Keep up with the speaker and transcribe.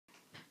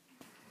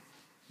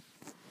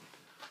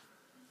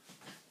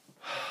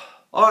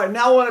All right,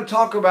 now I want to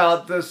talk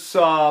about this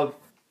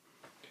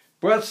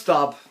breath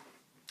stop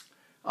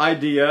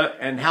idea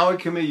and how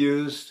it can be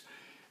used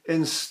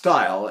in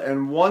style.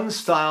 And one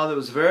style that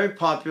was very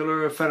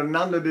popular,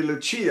 Fernando de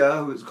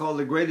Lucia, who is called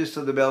the greatest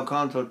of the bel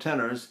canto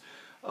tenors,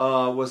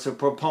 was a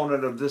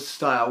proponent of this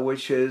style,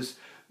 which is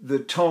the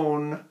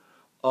tone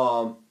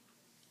what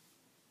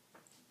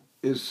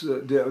is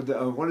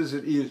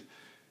it?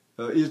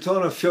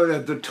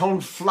 The tone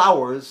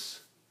flowers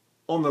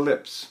on the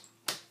lips.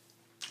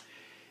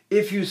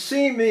 If you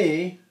see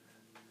me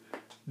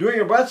doing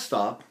a breath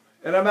stop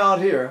and I'm out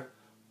here,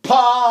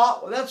 pa,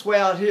 well, that's way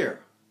out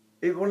here.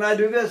 When I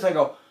do this, I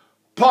go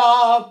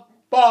pa,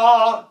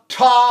 pa,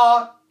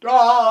 ta,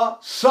 da,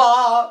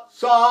 sa,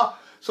 sa.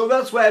 So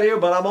that's way out here,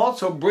 but I'm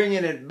also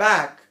bringing it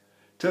back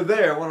to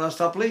there when I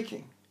stop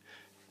leaking.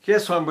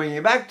 Guess what I'm bringing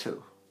it back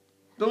to?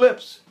 The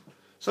lips.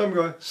 So I'm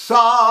going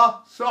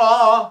sa,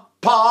 sa,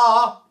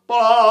 pa,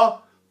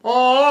 pa,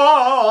 oh.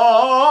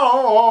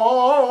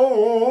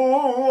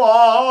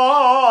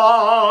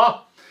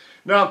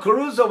 Now,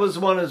 Caruso was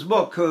one in his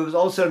book, who was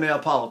also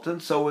Neapolitan,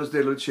 so was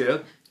De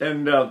Lucia.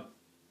 And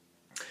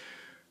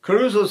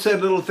Caruso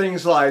said little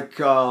things like,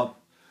 never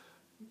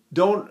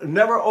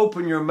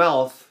open your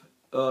mouth,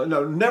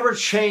 never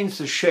change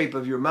the shape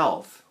of your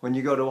mouth when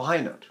you go to a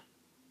high note.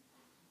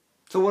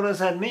 So what does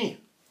that mean?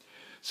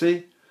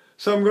 See?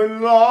 So I'm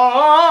going,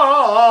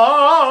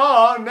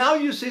 la. Now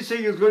you see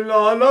singers going,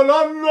 la, la,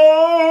 la,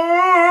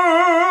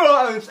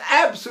 la. It's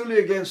absolutely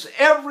against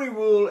every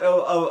rule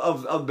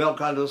of bel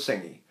canto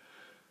singing.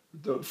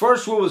 The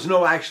first rule was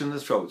no action in the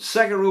throat.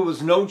 Second rule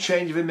was no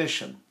change of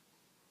emission.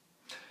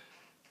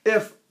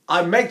 If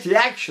I make the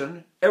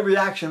action, every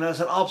action has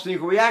an opposite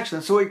equal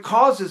reaction, so it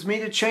causes me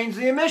to change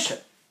the emission.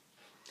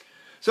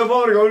 So if I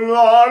want to go,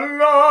 la,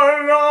 la,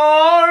 la,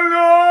 la,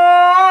 la,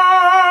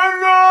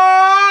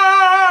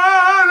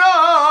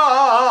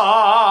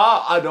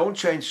 I don't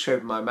change the shape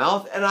of my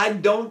mouth, and I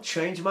don't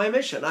change my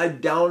emission. I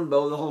down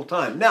bow the whole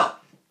time. Now,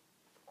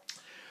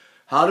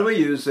 how do we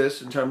use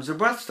this in terms of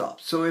breath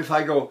stops? So if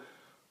I go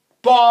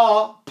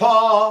pa,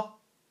 pa,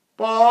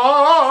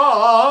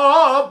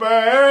 pa,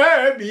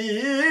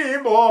 baby,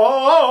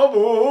 ba,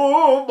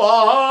 boo,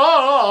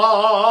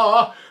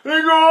 ba,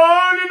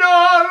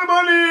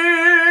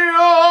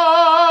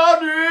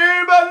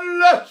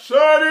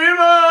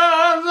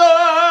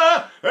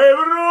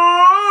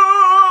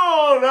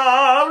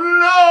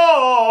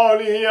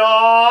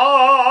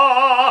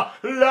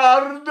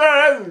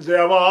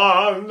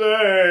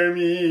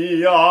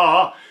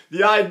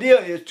 the idea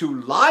is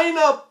to line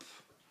up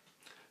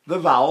the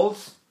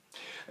vowels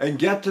and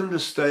get them to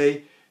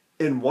stay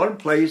in one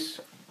place,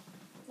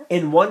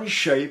 in one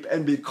shape,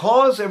 and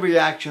because every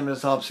action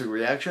is opposite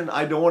reaction,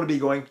 I don't want to be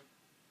going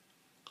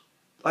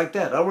like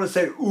that. I don't want to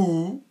say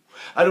ooh,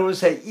 I don't want to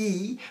say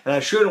e, and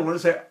I sure don't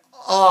want to say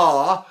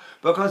ah,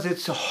 because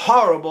it's a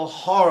horrible,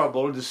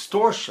 horrible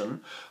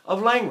distortion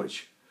of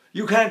language.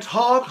 You can't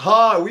talk,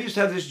 hi. We used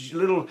to have this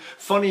little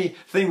funny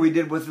thing we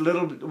did with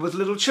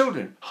little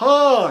children.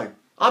 Hi,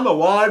 I'm a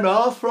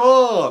wide-mouthed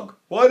frog.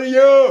 What are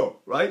you?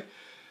 Right?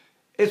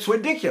 It's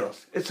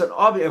ridiculous. It's an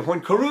obvious. When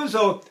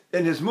Caruso,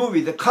 in his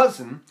movie, The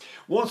Cousin,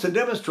 wants to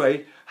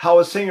demonstrate how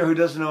a singer who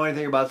doesn't know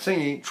anything about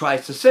singing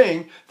tries to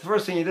sing, the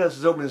first thing he does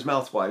is open his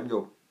mouth wide and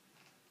go,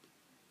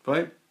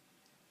 right?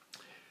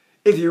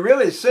 If you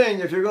really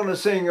sing, if you're going to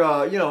sing,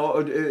 I'm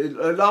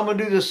going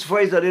to do this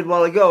phrase I did a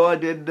while ago. I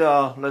did,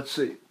 let's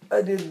see,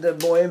 I did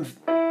Bohème,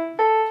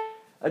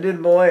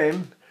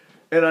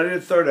 and I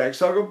did third act.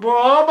 So I go,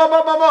 ba, ba,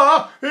 ba, ba,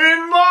 ba,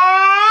 in one,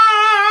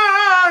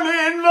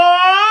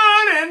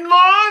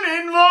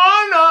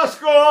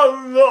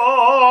 ascolto.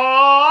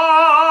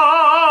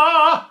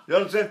 You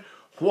understand?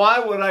 Why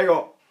would I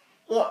go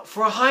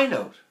for a high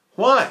note?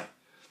 Why?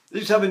 I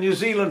used to have a New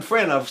Zealand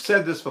friend, I've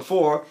said this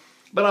before,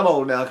 but I'm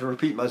old now, I can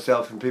repeat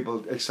myself and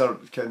people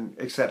can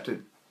accept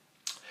it.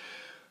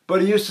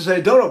 But he used to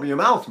say, don't open your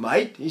mouth,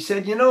 mate. He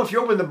said, you know, if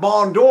you open the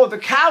barn door, the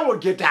cow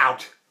would get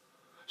out.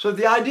 So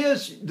the idea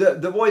is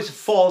the voice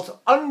falls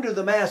under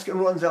the mask and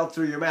runs out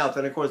through your mouth.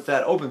 And of course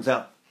that opens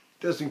out,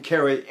 doesn't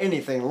carry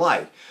anything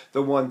like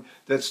the one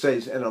that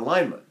stays in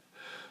alignment.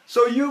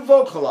 So you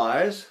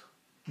vocalize,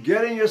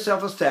 getting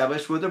yourself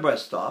established with the breath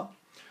stop.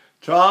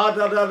 Ta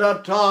da da da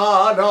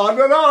ta da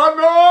da da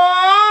da.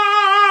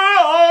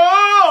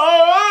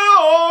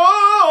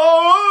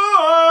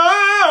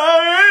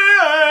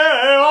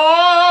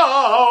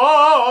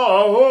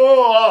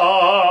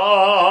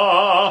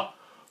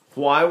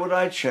 Why would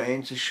I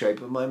change the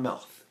shape of my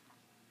mouth?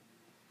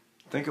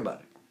 Think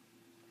about it.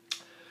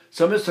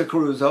 So Mr.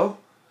 Caruso,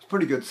 a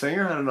pretty good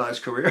singer, had a nice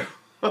career.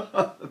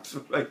 That's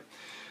right.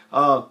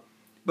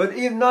 But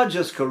even not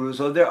just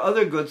Caruso, there are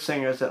other good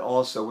singers that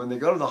also, when they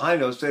go to the high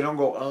notes, they don't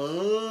go,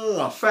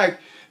 in fact,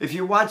 if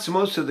you watch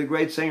most of the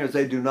great singers,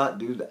 they do not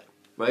do that,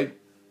 right?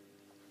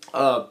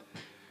 I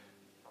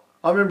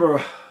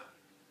remember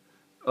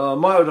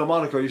Mario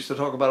Delmonico used to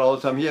talk about all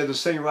the time. He had to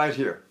sing right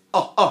here.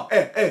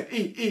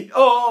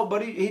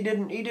 But he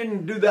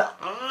didn't do that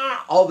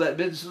all that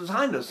business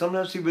behind us.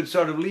 Sometimes he would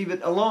sort of leave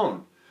it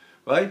alone,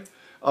 right?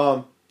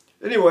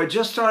 Anyway,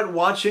 just start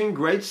watching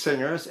great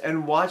singers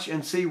and watch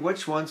and see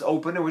which ones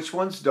open and which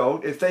ones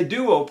don't. If they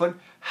do open,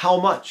 how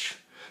much?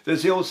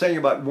 There's the old saying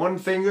about one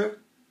finger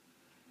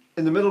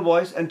in the middle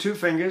voice and two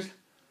fingers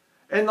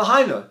in the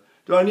high note.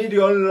 Do I need to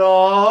go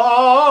la,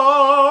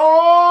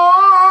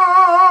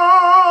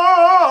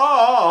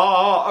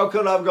 or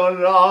could I have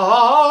gone la?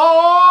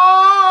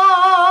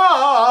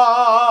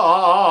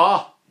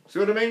 See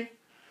what I mean?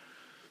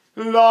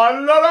 La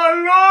la la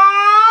la.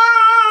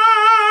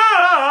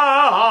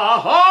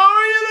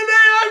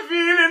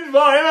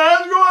 Fine,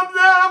 let's go up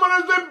there. I'm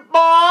gonna say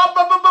ba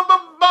ba ba ba ba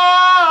ba.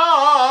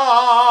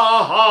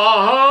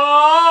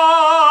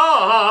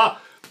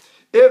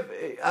 If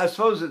I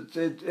suppose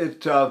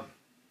it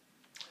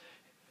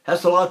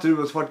has a lot to do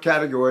with what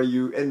category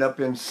you end up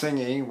in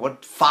singing,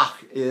 what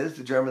Fach is,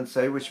 the Germans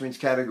say, which means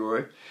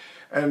category,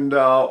 and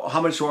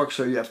how much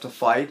orchestra you have to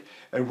fight,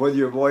 and whether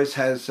your voice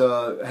is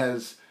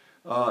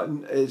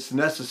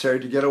necessary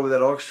to get over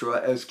that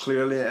orchestra as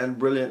clearly and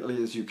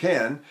brilliantly as you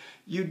can.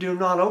 You do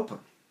not open.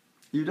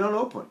 You don't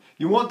open.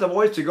 You want the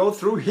voice to go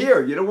through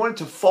here. You don't want it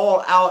to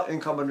fall out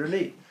and come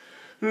underneath.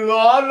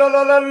 La la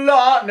la la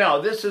la. Now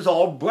this is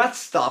all breath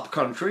stop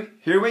country.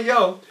 Here we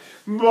go.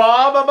 Ba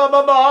ba ba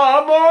ba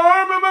ba ba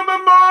ba ba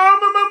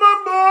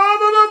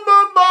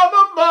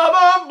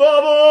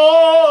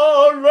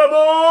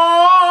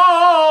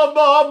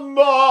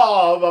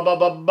ba ba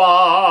ba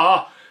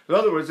ba. In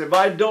other words, if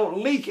I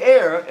don't leak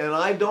air and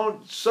I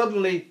don't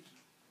suddenly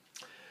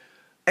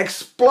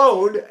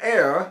explode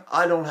air,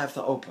 I don't have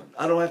to open.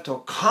 I don't have to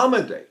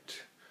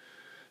accommodate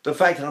the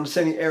fact that I'm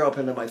sending air up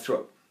into my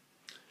throat.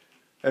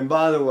 And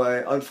by the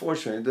way,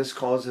 unfortunately, this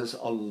causes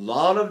a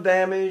lot of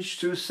damage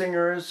to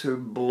singers who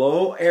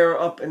blow air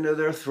up into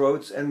their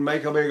throats and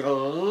make a big,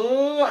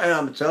 and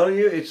I'm telling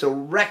you, it's a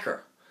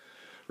wrecker.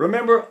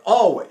 Remember,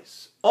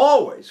 always,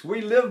 we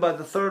live by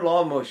the third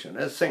law of motion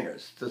as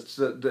singers.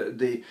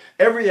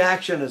 Every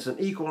action is an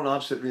equal and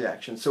opposite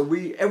reaction. So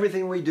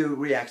everything we do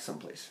reacts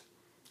someplace.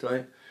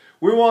 Okay?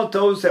 We want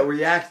those that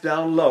react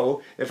down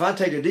low. If I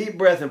take a deep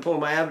breath and pull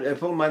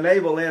my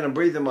navel in and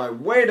breathe in my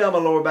way down my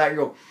lower back and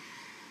go,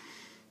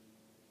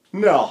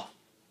 no,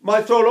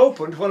 my throat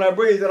opened when I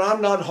breathe and I'm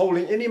not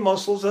holding any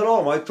muscles at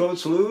all. My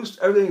throat's loose,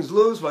 everything's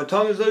loose, my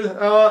tongue is loose.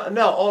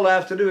 Now all I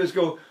have to do is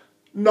go,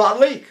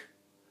 not leak.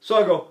 So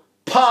I go,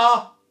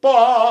 pa,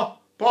 pa,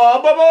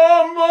 pa, ba, ba,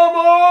 ba,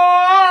 ba,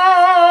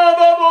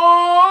 ba, ba,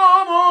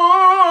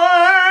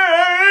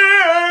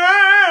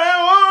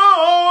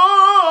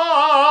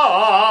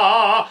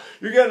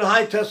 You're getting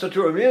high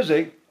tessitura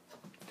music.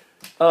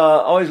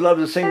 Always love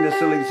to sing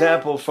this little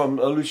example from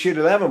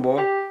Lucida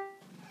Lammermoor.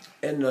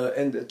 And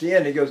at the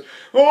end he goes,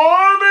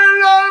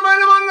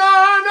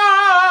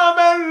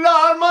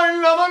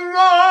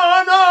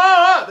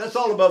 that's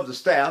all above the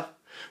staff.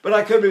 But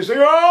I could be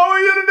saying, oh,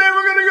 you today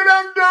we're going to go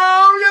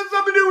down, get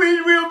something to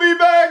eat, we'll be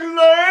back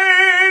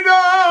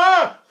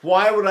later.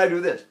 Why would I do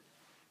this?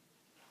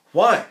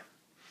 Why?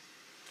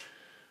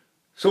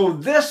 So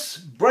this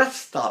breath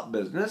stop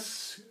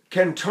business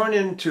can turn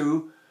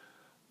into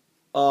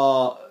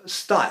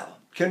style.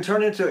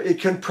 It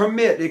can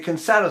permit, it can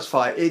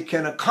satisfy, it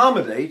can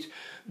accommodate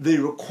the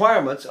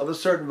requirements of a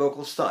certain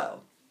vocal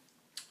style.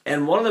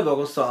 And one of the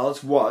vocal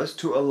styles was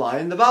to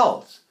align the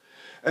vowels.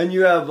 And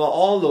you have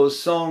all those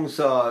songs,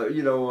 we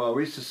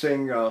used to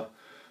sing,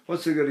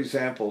 what's a good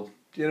example?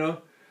 We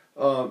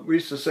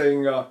used to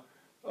sing,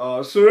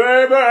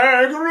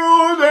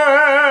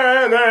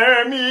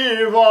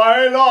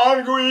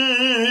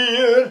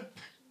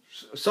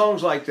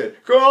 songs like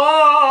that.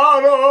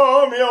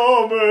 Caro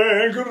mio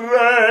ben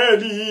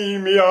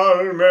credimi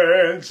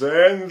almen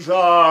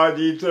senza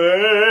di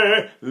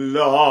te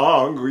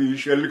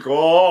languisce il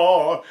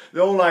cor.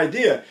 The whole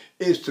idea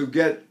is to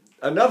get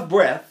enough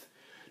breath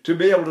to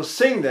be able to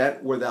sing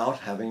that without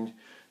having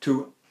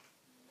to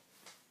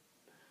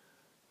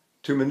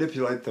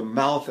manipulate the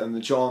mouth and the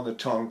jaw and the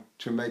tongue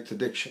to make the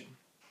diction.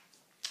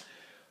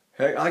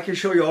 Hey, I can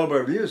show you all my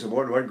reviews of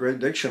what great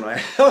diction I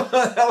have.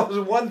 That was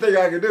one thing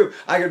I could do.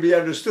 I could be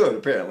understood,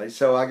 apparently.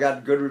 So I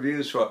got good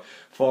reviews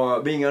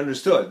for being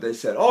understood. They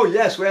said, oh,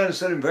 yes, we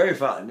understood him very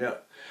fine. Yeah.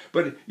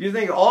 But you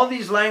think all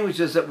these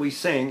languages that we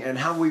sing and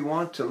how we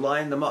want to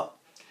line them up.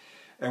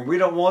 And we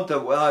don't want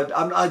to,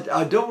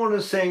 I don't want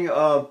to sing,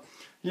 I'm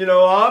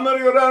going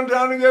to go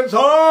downtown and get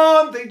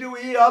something to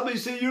eat. I'll be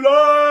seeing you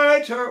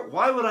later.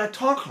 Why would I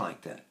talk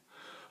like that?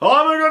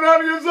 I'm going to go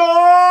down and get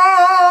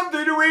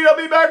something to eat. I'll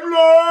be back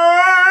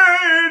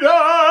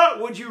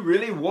later. Would you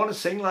really want to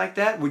sing like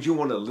that? Would you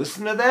want to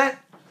listen to that?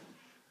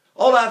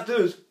 All I have to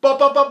do is ba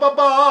ba ba ba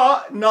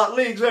ba, not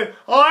leak. Say,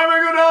 I'm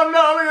going to go down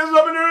and get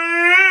something to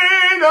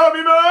eat. I'll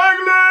be back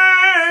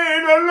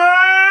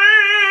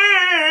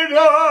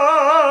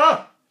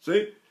later.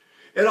 See?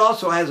 It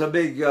also has a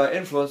big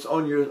influence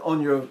on your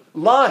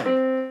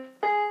line.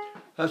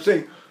 I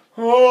sing,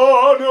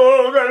 oh,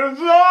 no,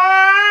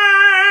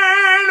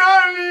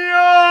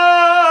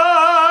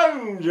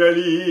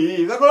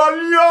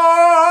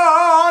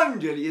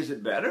 Angeli. Is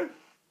it better?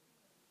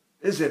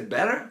 Is it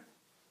better?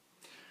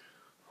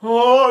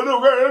 O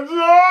tu che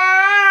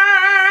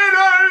sei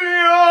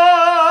degli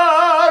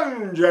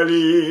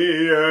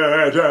angeli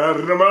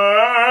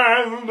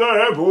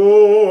eternamente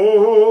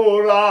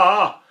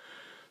pura,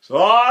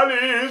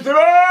 sali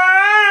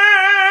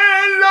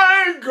sveglia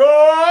in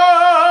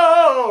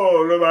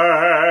colme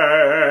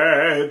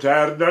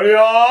eterna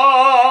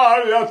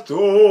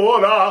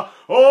liatura.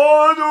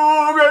 O tu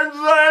che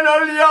sei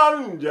degli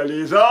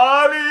angeli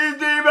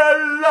saliti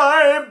bella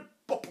e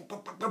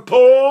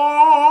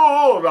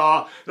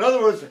pura. In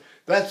other words,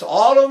 that's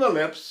all on the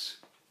lips,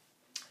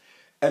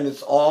 and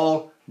it's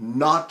all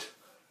not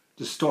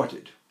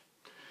distorted.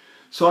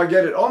 So I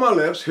get it on my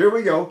lips. Here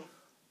we go.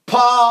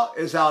 Pa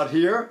is out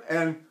here,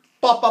 and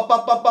pa pa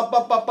pa pa pa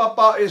pa pa pa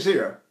pa is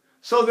here.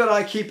 So that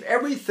I keep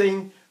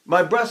everything,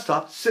 my breath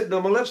stop, sitting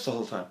on my lips the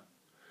whole time.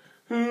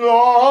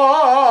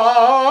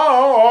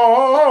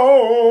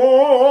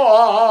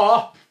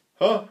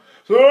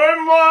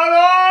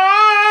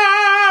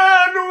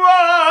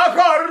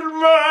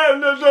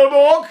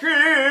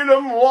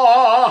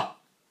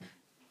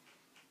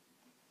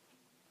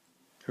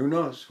 Who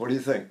knows? What do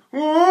you think?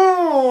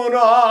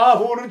 Una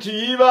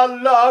furtiva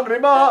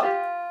lagrima.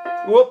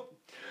 Whoop.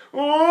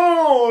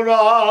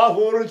 Una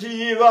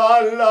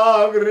furtiva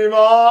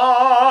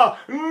lagrima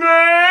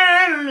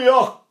negli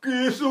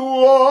occhi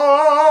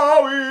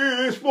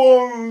suavi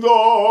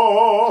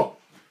sfondo.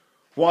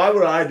 Why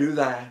would I do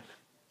that?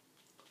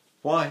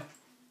 Why?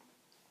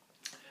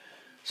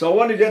 So I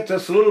want to get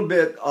this little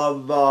bit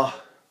of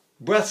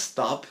breath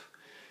stop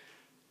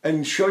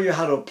and show you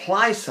how to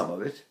apply some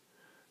of it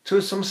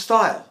to some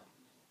style.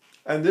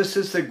 And this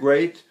is the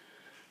great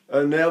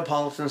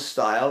Neapolitan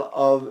style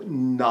of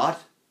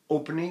not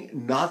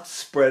opening, not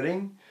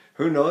spreading.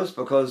 Who knows?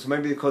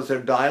 Maybe because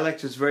their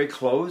dialect is very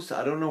closed.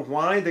 I don't know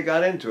why they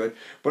got into it,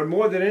 but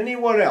more than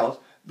anyone else,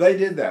 they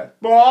did that.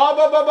 Ba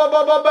ba ba ba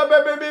ba ba ba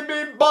ba ba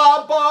ba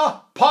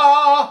ba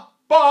pa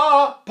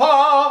pa pa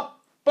pa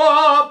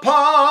pa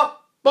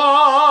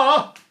pa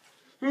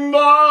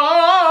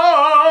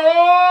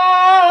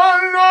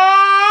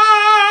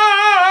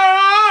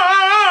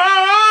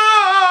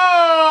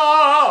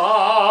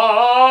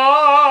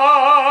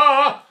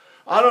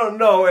I don't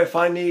know if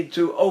I need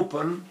to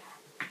open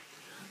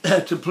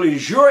to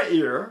please your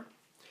ear,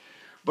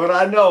 but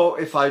I know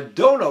if I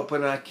don't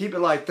open and I keep it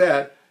like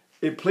that,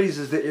 it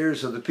pleases the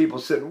ears of the people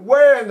sitting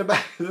way in the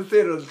back of the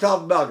theater, at the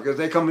top of the mountain, because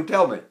they come and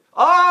tell me,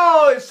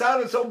 oh, it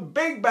sounded so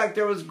big back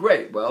there, it was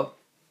great. Well,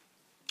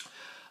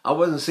 I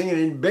wasn't singing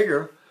any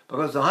bigger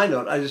because the high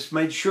note, I just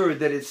made sure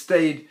that it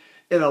stayed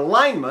in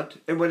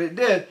alignment, and when it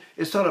did,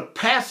 it sort of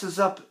passes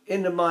up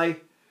into my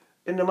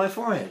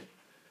forehead.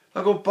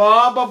 I go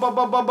ba ba ba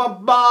ba ba ba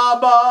ba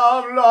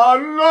ba la la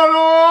la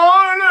la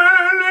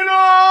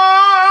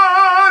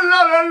la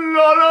la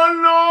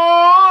la.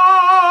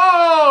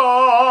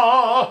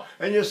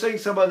 And you sing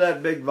some of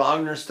that big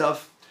Wagner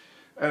stuff,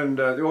 and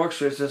the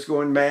orchestra is just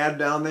going mad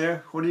down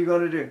there. What are you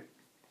going to do?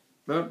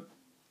 Well,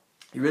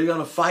 you really going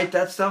to fight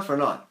that stuff or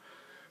not?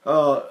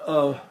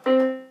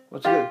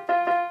 What's good?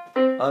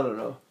 I don't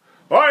know.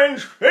 Ein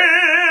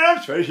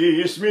Schwert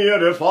verhieß mir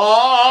der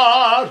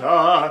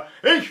Vater,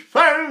 ich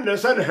fänd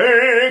es in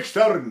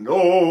höchster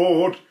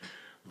Not.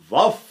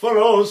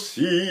 Waffenlos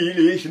hielt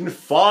ich ein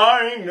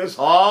feines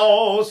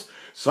Haus,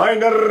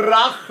 seine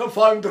Rache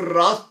fand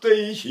ratte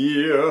ich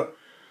hier.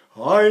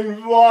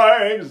 Ein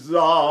Weib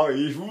sah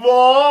ich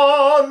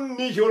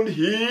wannig und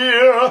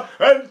hier,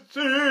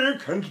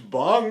 entzückend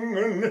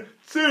bangen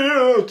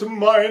ziert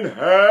mein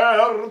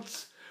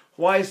Herz.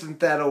 Why isn't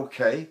that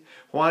okay?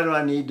 Why do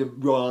I need to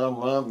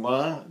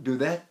do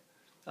that?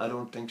 I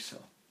don't think so.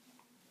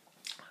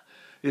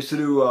 I used to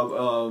do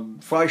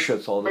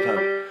Freischütz all the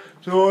time.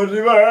 Durch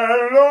die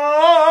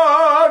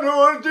Wälder,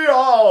 durch die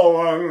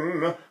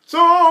Auen,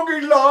 zog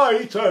ich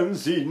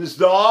Leitensins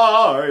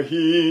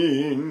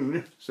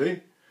dahin.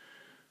 See?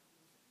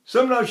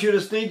 Sometimes you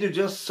just need to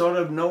just sort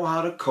of know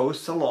how to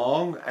coast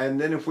along,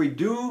 and then if we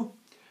do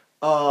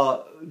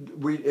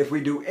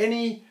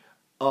any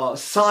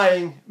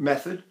sighing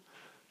method,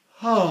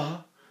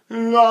 I'm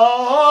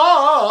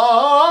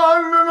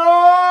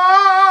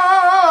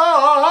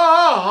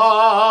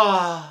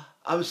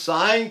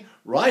sighing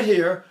right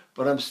here,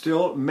 but I'm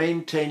still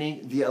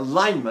maintaining the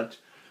alignment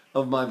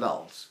of my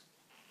vowels.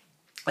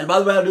 And by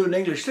the way, I do it in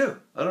English too.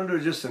 I don't do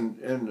it just in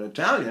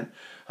Italian.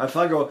 If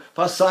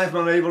I sigh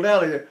from my navel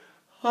down, I get,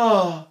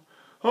 why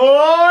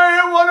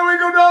don't we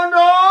go down?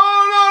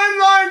 I'd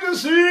like to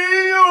see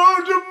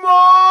you tomorrow.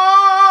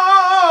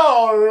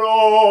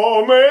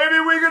 Maybe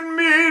we can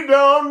meet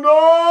down.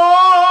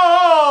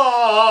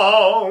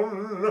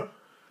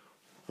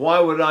 Why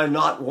would I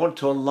not want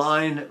to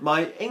align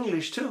my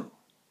English too?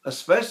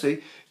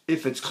 Especially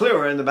if it's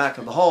clearer in the back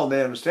of the hall and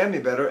they understand me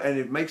better, and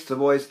it makes the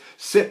voice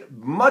sit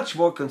much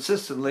more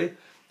consistently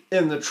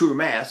in the true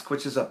mask,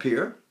 which is up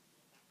here.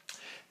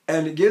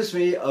 And it gives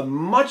me a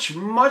much,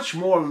 much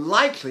more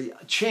likely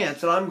chance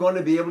that I'm going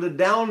to be able to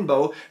down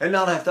bow and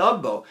not have to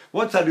up bow.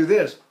 Once I do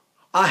this,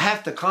 I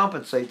have to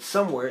compensate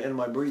somewhere in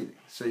my breathing,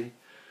 see?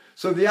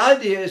 So the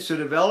idea is to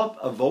develop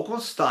a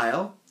vocal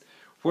style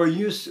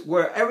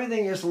where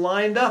everything is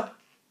lined up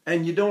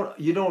and you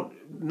don't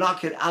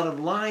knock it out of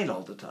line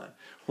all the time.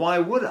 Why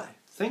would I?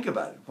 Think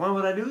about it. Why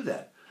would I do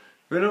that?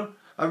 You know,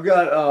 I've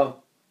got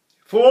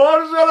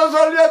forse la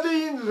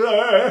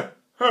sogliatinze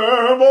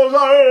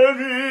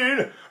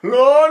Mosalvin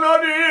l'ona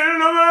di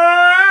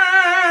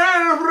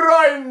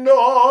fra I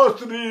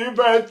nostri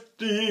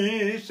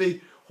petti.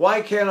 See,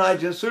 why can't I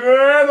just say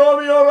no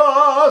mio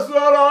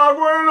sarà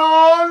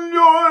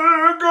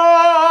quell'angelo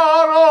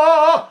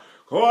caro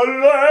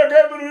colle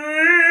che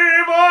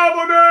prima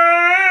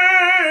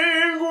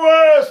in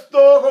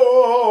questo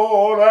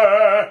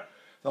cuore.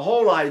 The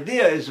whole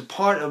idea is a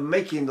part of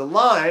making the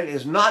line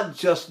is not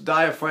just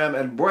diaphragm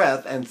and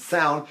breath and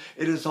sound,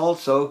 it is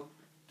also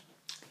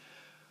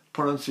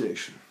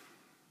pronunciation.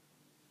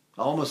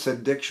 I almost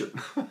said diction.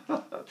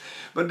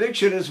 But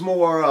diction is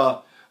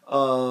more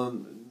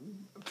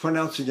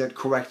pronouncing it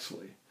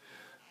correctly.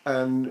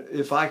 And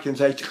if I can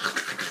say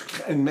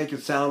and make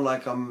it sound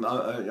like I'm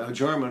a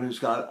German who's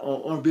got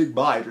a big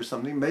bite or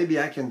something,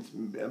 maybe I can,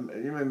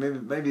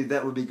 maybe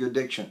that would be good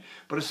diction.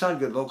 But it's not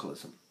good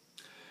vocalism.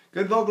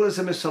 Good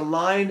vocalism is to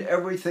line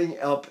everything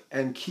up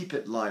and keep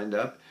it lined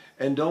up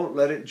and don't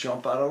let it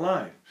jump out of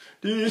line.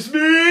 Dies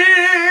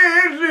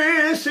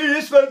Meeres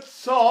ist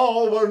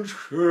bezaubernd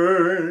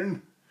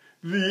schön,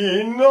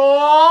 wie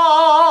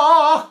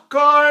noch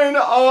kein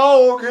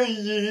Auge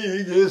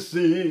je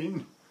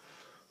gesehen.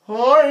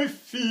 I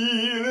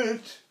feel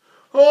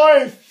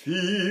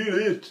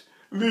it,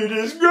 wie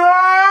das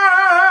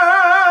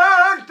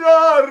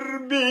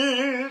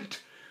Götterbild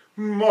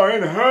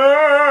mein Herz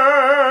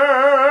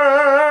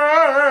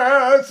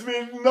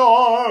mit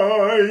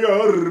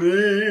neuer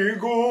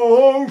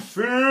Regung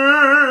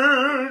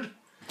füllt.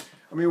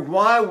 I mean,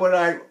 why would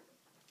I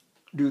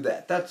do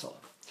that? That's all.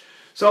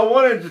 So I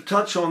wanted to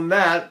touch on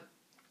that.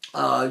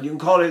 You can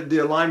call it the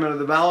alignment of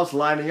the vowels,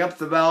 lining up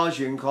the vowels.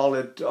 You can call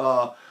it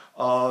the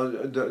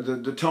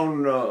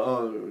tone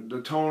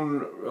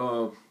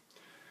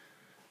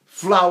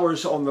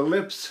flowers on the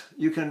lips.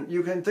 You can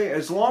think,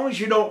 as long as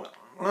you don't.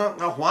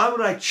 Now, why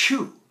would I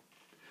chew?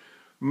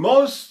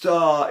 Most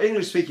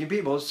English-speaking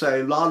people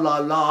say la la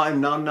la and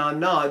na na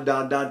na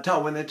da da da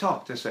when they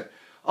talk. They say,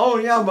 "Oh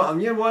yeah, but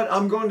you know what?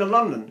 I'm going to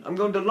London. I'm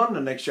going to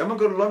London next year. I'm going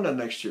to go to London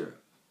next year."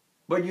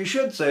 But you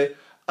should say,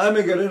 "I'm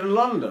going to go to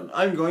London.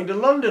 I'm going to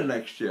London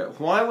next year."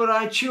 Why would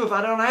I chew if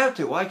I don't have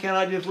to? Why can't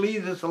I just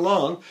leave this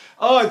alone?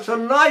 Oh, it's so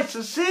nice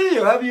to see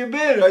you. Have you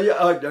been?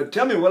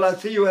 Tell me, will I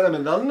see you when I'm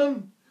in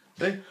London?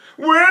 See?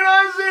 Will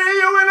I see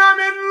you when I'm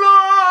in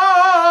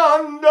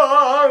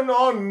London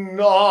or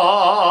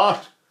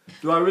not?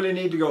 Do I really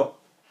need to go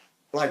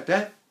like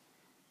that?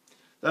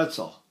 That's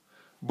all.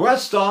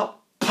 Breath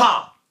stop,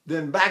 pa,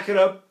 then back it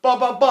up, ba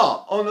ba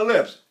ba, on the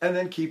lips, and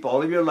then keep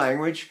all of your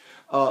language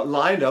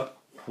lined up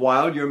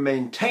while you're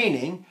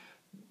maintaining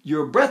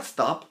your breath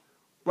stop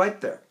right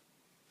there.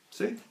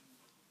 See?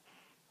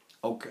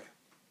 Okay.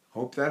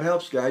 Hope that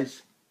helps,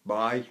 guys.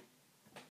 Bye.